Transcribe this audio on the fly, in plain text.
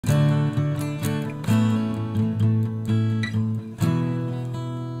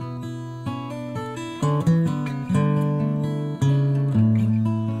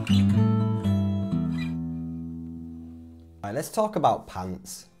Let's talk about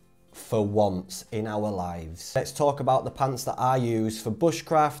pants for once in our lives. Let's talk about the pants that I use for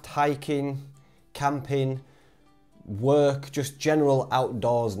bushcraft, hiking, camping, work, just general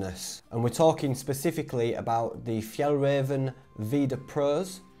outdoorsness. And we're talking specifically about the Fjällräven Vidda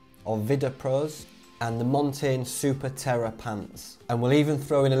Pros, or Vidda Pros, and the Montane Super Terra pants. And we'll even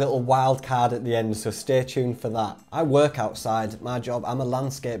throw in a little wild card at the end, so stay tuned for that. I work outside, my job, I'm a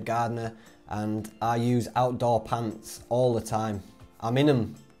landscape gardener, and I use outdoor pants all the time. I'm in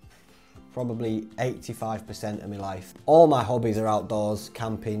them probably 85% of my life. All my hobbies are outdoors,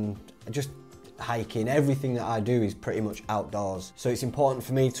 camping, just hiking, everything that I do is pretty much outdoors. So it's important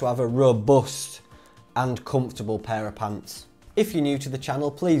for me to have a robust and comfortable pair of pants. If you're new to the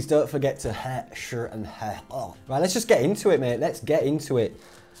channel, please don't forget to Right, let's just get into it, mate. Let's get into it.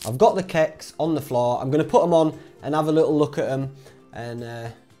 I've got the kecks on the floor. I'm gonna put them on and have a little look at them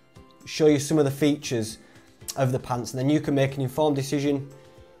and show you some of the features of the pants, and then you can make an informed decision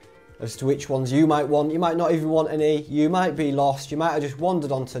as to which ones you might want. You might not even want any, you might be lost, you might have just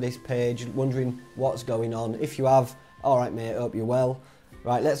wandered onto this page wondering what's going on. If you have, alright mate, hope you're well.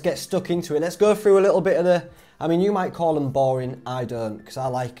 Right, let's get stuck into it. Let's go through a little bit of the, I mean, you might call them boring, I don't, because I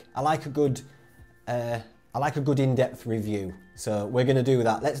like a good in-depth review. So we're gonna do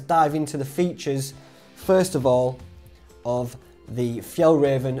that. Let's dive into the features, first of all, of the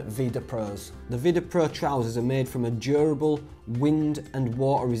Fjällräven Vidda Pros. The Vidda Pro trousers are made from a durable, wind and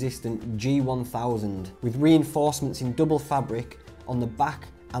water resistant G1000 with reinforcements in double fabric on the back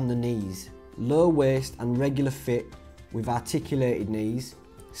and the knees. Low waist and regular fit with articulated knees,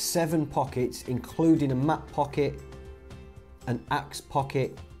 7 pockets including a mat pocket, an axe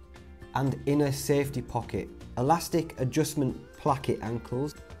pocket and inner safety pocket. Elastic adjustment placket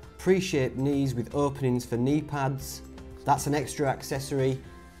ankles, pre-shaped knees with openings for knee pads. That's an extra accessory,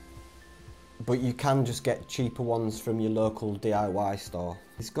 but you can just get cheaper ones from your local DIY store.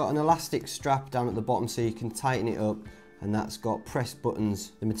 It's got an elastic strap down at the bottom so you can tighten it up, and that's got press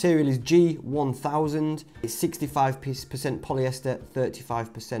buttons. The material is G1000, it's 65% polyester,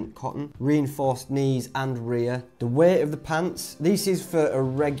 35% cotton, reinforced knees and rear. The weight of the pants, this is for a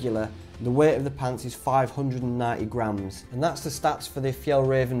regular, the weight of the pants is 590 grams. And that's the stats for the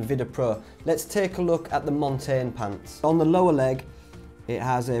Fjällräven Vidda Pro. Let's take a look at the Montane pants. On the lower leg, it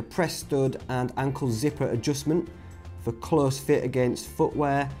has a press stud and ankle zipper adjustment for close fit against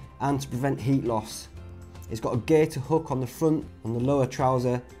footwear and to prevent heat loss. It's got a gaiter hook on the front on the lower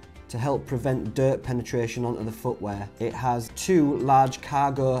trouser to help prevent dirt penetration onto the footwear. It has 2 large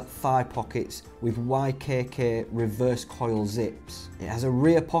cargo thigh pockets with YKK reverse coil zips. It has a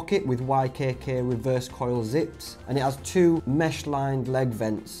rear pocket with YKK reverse coil zips, and it has 2 mesh lined leg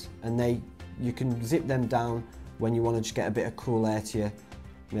vents, and you can zip them down when you want to just get a bit of cool air to you,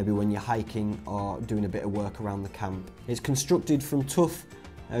 maybe when you're hiking or doing a bit of work around the camp. It's constructed from tough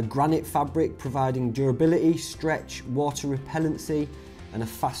granite fabric, providing durability, stretch, water repellency and a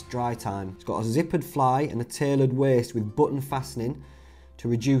fast dry time. It's got a zippered fly and a tailored waist with button fastening to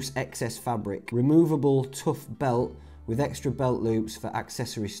reduce excess fabric. Removable tough belt with extra belt loops for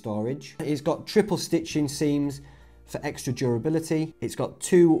accessory storage. It's got triple stitching seams for extra durability. It's got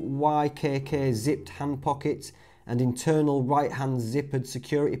 2 YKK zipped hand pockets and internal right hand zippered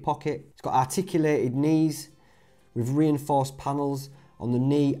security pocket. It's got articulated knees with reinforced panels on the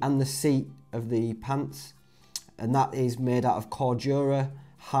knee and the seat of the pants, and that is made out of Cordura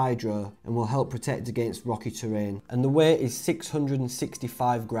Hydro and will help protect against rocky terrain. And the weight is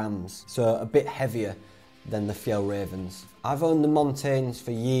 665 grams, so a bit heavier than the Fjällrävens. I've owned the Montanes for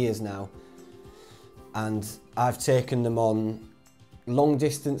years now, and I've taken them on long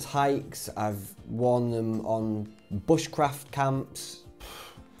distance hikes, I've worn them on bushcraft camps,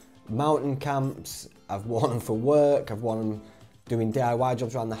 mountain camps, I've worn them for work, I've worn them doing DIY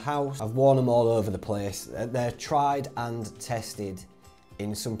jobs around the house. I've worn them all over the place. They're tried and tested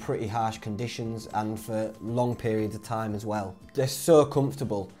in some pretty harsh conditions and for long periods of time as well. They're so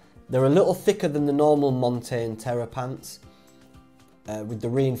comfortable. They're a little thicker than the normal Montane Terra pants with the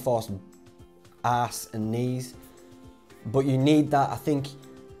reinforced arse and knees, but you need that. I think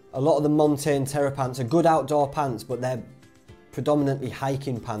a lot of the Montane Terra pants are good outdoor pants, but they're predominantly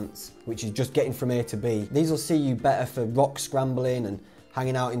hiking pants, which is just getting from A to B. These will see you better for rock scrambling and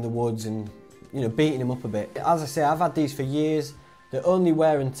hanging out in the woods and, you know, beating them up a bit. As I say, I've had these for years. The only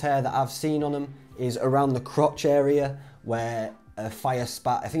wear and tear that I've seen on them is around the crotch area where a fire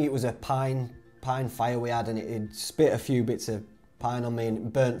spat. I think it was a pine fire we had, and it spit a few bits of pine on me and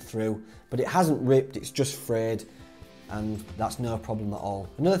it burnt through, but it hasn't ripped, it's just frayed, and that's no problem at all.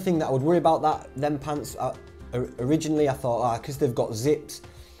 Another thing that I would worry about them pants, originally I thought, because they've got zips,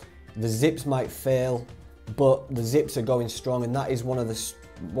 the zips might fail, but the zips are going strong, and that is one of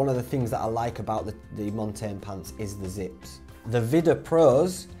the things that I like about the Montane pants is the zips. The Vidda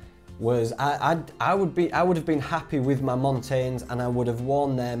Pros was, I would have been happy with my Montanes, and I would have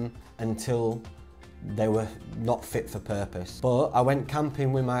worn them until they were not fit for purpose. But I went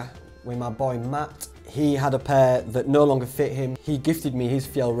camping with my boy Matt. He had a pair that no longer fit him. He gifted me his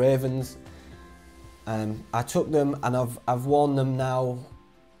Fjällrävens. I took them and I've worn them now.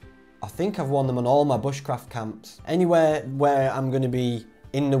 I think I've worn them on all my bushcraft camps. Anywhere where I'm going to be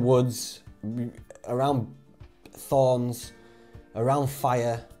in the woods, around thorns, around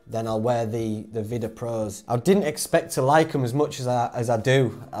fire, then I'll wear the Vidda Pros. I didn't expect to like them as much as I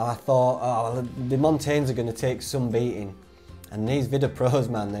do. I thought, oh, the Montanes are going to take some beating. And these Vidda Pros,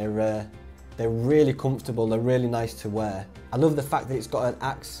 man, they're really comfortable, they're really nice to wear. I love the fact that it's got an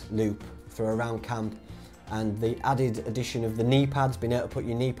axe loop for around camp, and the added addition of the knee pads, being able to put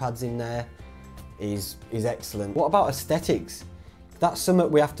your knee pads in there is excellent. What about aesthetics? That's something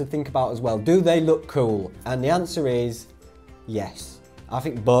we have to think about as well. Do they look cool? And the answer is yes. I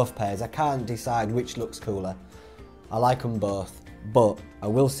think both pairs. I can't decide which looks cooler. I like them both, but I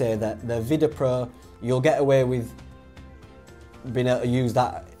will say that the Vidda Pro, you'll get away with being able to use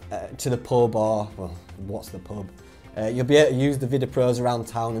that to the pub, or, well, what's the pub? You'll be able to use the Vidda Pros around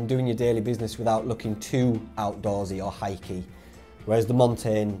town and doing your daily business without looking too outdoorsy or hikey. Whereas the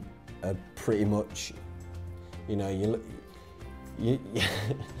Montane are pretty much, you know,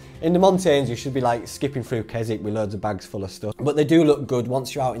 in the Montanes you should be like skipping through Keswick with loads of bags full of stuff. But they do look good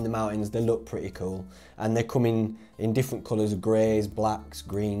once you're out in the mountains. They look pretty cool, and they come in different colours, greys, blacks,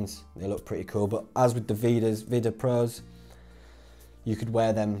 greens. They look pretty cool. But as with the Vidda Pros, you could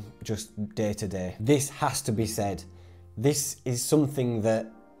wear them just day to day. This has to be said. This is something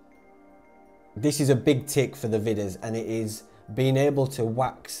that, this is a big tick for the Viddas, and it is being able to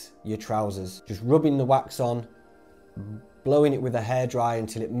wax your trousers. Just rubbing the wax on, blowing it with a hairdryer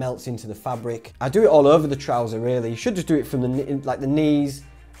until it melts into the fabric. I do it all over the trouser really. You should just do it from the knees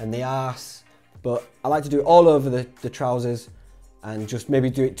and the arse, but I like to do it all over the trousers, and just maybe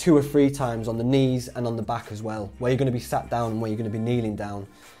do it 2 or 3 times on the knees and on the back as well, where you're going to be sat down and where you're going to be kneeling down.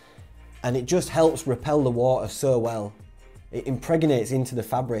 And it just helps repel the water so well. It impregnates into the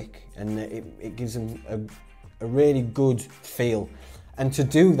fabric, and it gives them a really good feel. And to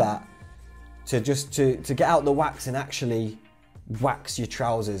do that, to get out the wax and actually wax your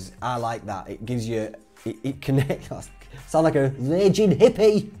trousers, I like that. It gives you, it connects, sound like a raging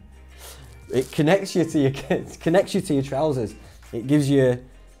hippie. It connects you to your trousers. It gives you,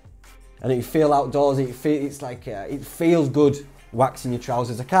 and you feel outdoorsy. It's like, it feels good waxing your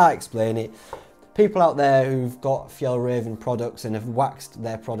trousers. I can't explain it. People out there who've got Fjällräven products and have waxed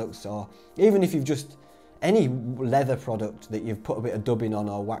their products, or even if you've just, any leather product that you've put a bit of dubbing on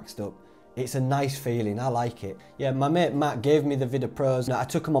or waxed up, it's a nice feeling. I like it. Yeah, my mate Matt gave me the Vidda Pros. I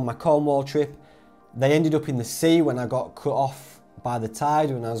took them on my Cornwall trip. They ended up in the sea when I got cut off by the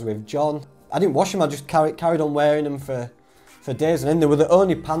tide when I was with John. I didn't wash them, I just carried on wearing them for days, and then they were the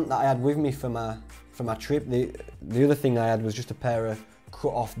only pant that I had with me for my trip. The other thing I had was just a pair of cut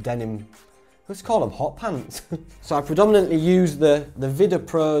off denim, let's call them hot pants. So I predominantly use the Vidda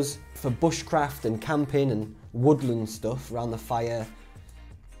Pros for bushcraft and camping and woodland stuff around the fire.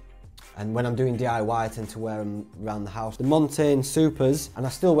 And when I'm doing DIY, I tend to wear them around the house. The Montane Supers, and I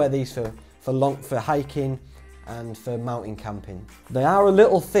still wear these for hiking and for mountain camping. They are a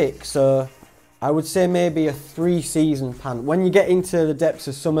little thick, so I would say maybe a 3-season pant. When you get into the depths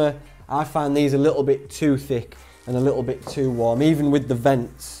of summer, I find these a little bit too thick and a little bit too warm, even with the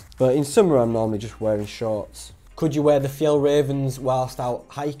vents. But in summer, I'm normally just wearing shorts. Could you wear the Fjällrävens whilst out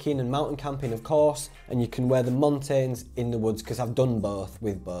hiking and mountain camping? Of course. And you can wear the Montanes in the woods, because I've done both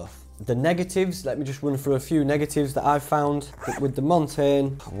with both. The negatives, let me just run through a few negatives that I've found with the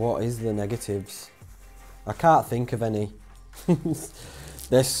Montane. What is the negatives? I can't think of any.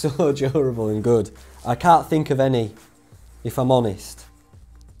 They're so durable and good. I can't think of any, if I'm honest.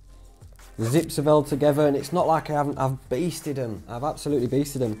 The zips have held together, and it's not like I've beasted them. I've absolutely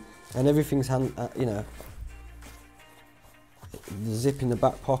beasted them. And everything's, you know, the zip in the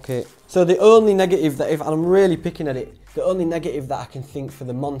back pocket. So the only negative that, if I'm really picking at it, the only negative that I can think for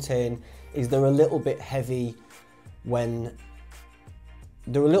the Montane is they're a little bit heavy when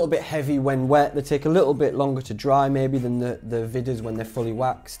wet. They take a little bit longer to dry maybe than the Viddas when they're fully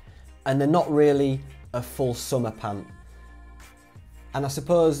waxed. And they're not really a full summer pant. And I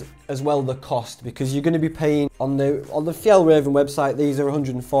suppose as well the cost, because you're going to be paying on the Fjällräven website, these are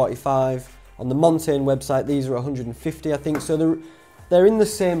 145. On the Montane website, these are 150, I think. So they're in the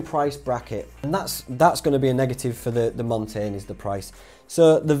same price bracket, and that's going to be a negative for the Montane, is the price.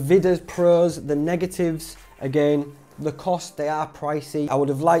 So the Vidda pros, the negatives, again, the cost, they are pricey. I would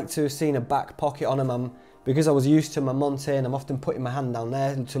have liked to have seen a back pocket on them. Because I was used to my Montane, I'm often putting my hand down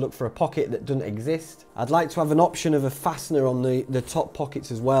there to look for a pocket that doesn't exist. I'd like to have an option of a fastener on the top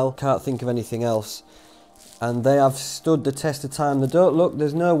pockets as well. Can't think of anything else. And they have stood the test of time. They don't look,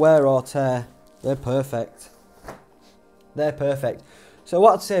 there's no wear or tear. They're perfect. They're perfect. So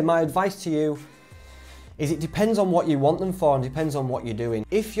what I'd say, my advice to you is it depends on what you want them for and depends on what you're doing.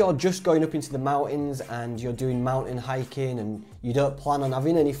 If you're just going up into the mountains and you're doing mountain hiking and you don't plan on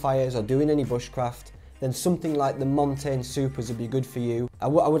having any fires or doing any bushcraft, then something like the Montane Supers would be good for you.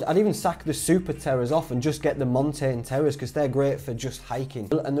 I'd even sack the Super Terras off and just get the Montane Terras because they're great for just hiking.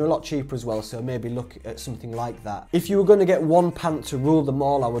 And they're a lot cheaper as well, so maybe look at something like that. If you were going to get one pant to rule them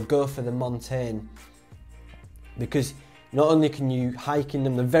all, I would go for the Montane. Because not only can you hike in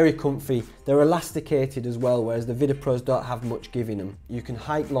them, they're very comfy, they're elasticated as well, whereas the Vidda Pros don't have much give in them. You can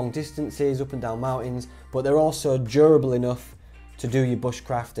hike long distances up and down mountains, but they're also durable enough to do your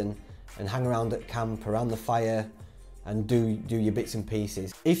bushcraft and hang around at camp, around the fire, and do your bits and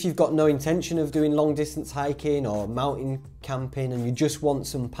pieces. If you've got no intention of doing long distance hiking or mountain camping and you just want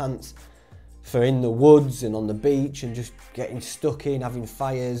some pants for in the woods and on the beach and just getting stuck in, having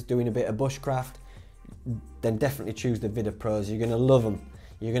fires, doing a bit of bushcraft, then definitely choose the Vidda Pros. You're going to love them.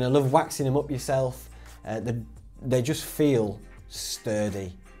 You're going to love waxing them up yourself. They just feel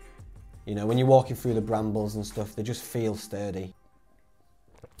sturdy. You know, when you're walking through the brambles and stuff, they just feel sturdy.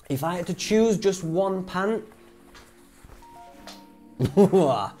 If I had to choose just one pant,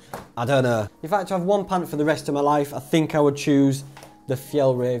 I don't know. If I had to have one pant for the rest of my life, I think I would choose the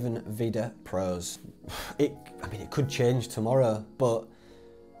Fjällräven Vidda Pros. I mean, it could change tomorrow, but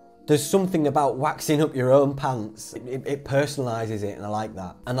there's something about waxing up your own pants. It personalises it, and I like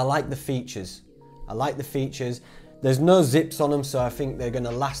that. And I like the features. I like the features. There's no zips on them, so I think they're going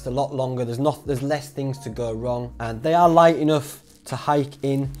to last a lot longer. There's less things to go wrong, and they are light enough to hike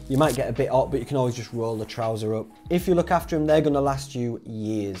in. You might get a bit hot, but you can always just roll the trouser up. If you look after them, they're going to last you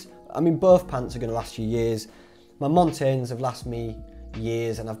years. I mean, both pants are going to last you years. My Montanes have lasted me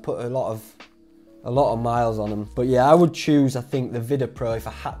years, and I've put a lot of miles on them. But yeah, I would choose, I think, the Vidda Pro if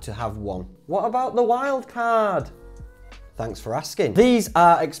I had to have one. What about the wild card? Thanks for asking. These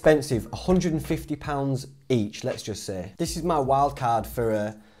are expensive, £150 each, let's just say. This is my wild card for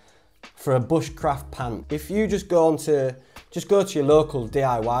a bushcraft pant. If you just go to your local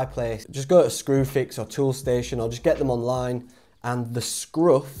DIY place, just go to Screwfix or Toolstation or just get them online, and the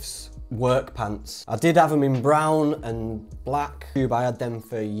Scruffs work pants. I did have them in brown and black. I had them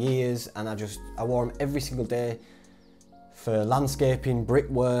for years and I wore them every single day for landscaping,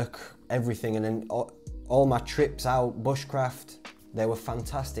 brickwork, everything, and then all my trips out, bushcraft, they were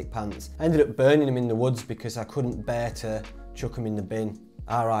fantastic pants. I ended up burning them in the woods because I couldn't bear to chuck them in the bin.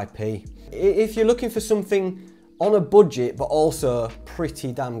 RIP. If you're looking for something on a budget but also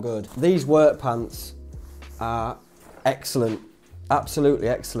pretty damn good, these work pants are excellent, absolutely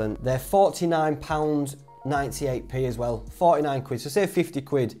excellent. They're £49.98 as well, 49 quid, so say 50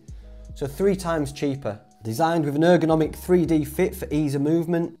 quid, so 3 times cheaper. Designed with an ergonomic 3D fit for ease of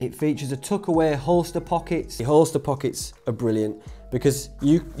movement. It features a tuck-away holster pockets. The holster pockets are brilliant because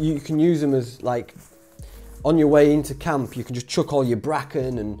you can use them as, like, on your way into camp, you can just chuck all your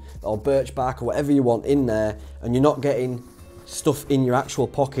bracken or birch bark or whatever you want in there, and you're not getting stuff in your actual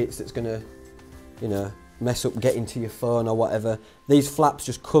pockets that's gonna, you know, mess up getting to your phone or whatever. These flaps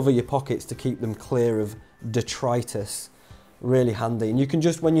just cover your pockets to keep them clear of detritus. Really handy, and you can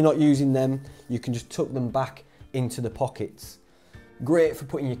just, when you're not using them, you can just tuck them back into the pockets. Great for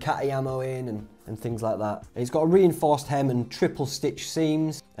putting your catty ammo in and things like that. It's got a reinforced hem and triple stitch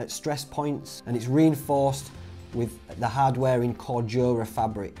seams at stress points, and it's reinforced with the hardware in Cordura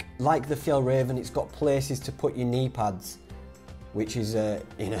fabric. Like the Fjällräven, it's got places to put your knee pads, which is,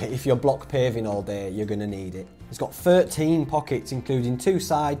 you know, if you're block paving all day, you're gonna need it. It's got 13 pockets, including 2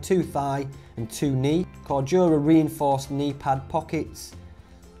 side, 2 thigh, and 2 knee. Cordura reinforced knee pad pockets,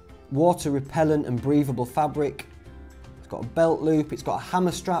 water repellent and breathable fabric. It's got a belt loop, it's got a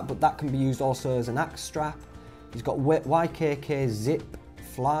hammer strap, but that can be used also as an axe strap. It's got YKK zip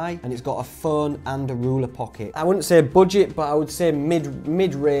fly, and it's got a phone and a ruler pocket. I wouldn't say budget, but I would say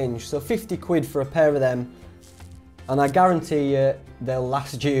mid-range, so 50 quid for a pair of them, and I guarantee you they'll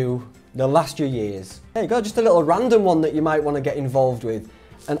last you years. There you go, just a little random one that you might want to get involved with.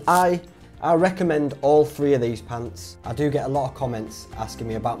 And I recommend all 3 of these pants. I do get a lot of comments asking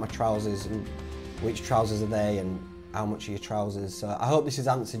me about my trousers and which trousers are they and how much are your trousers. So I hope this has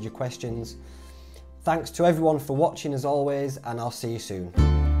answered your questions. Thanks to everyone for watching as always, and I'll see you soon.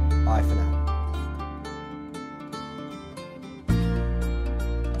 Bye for now.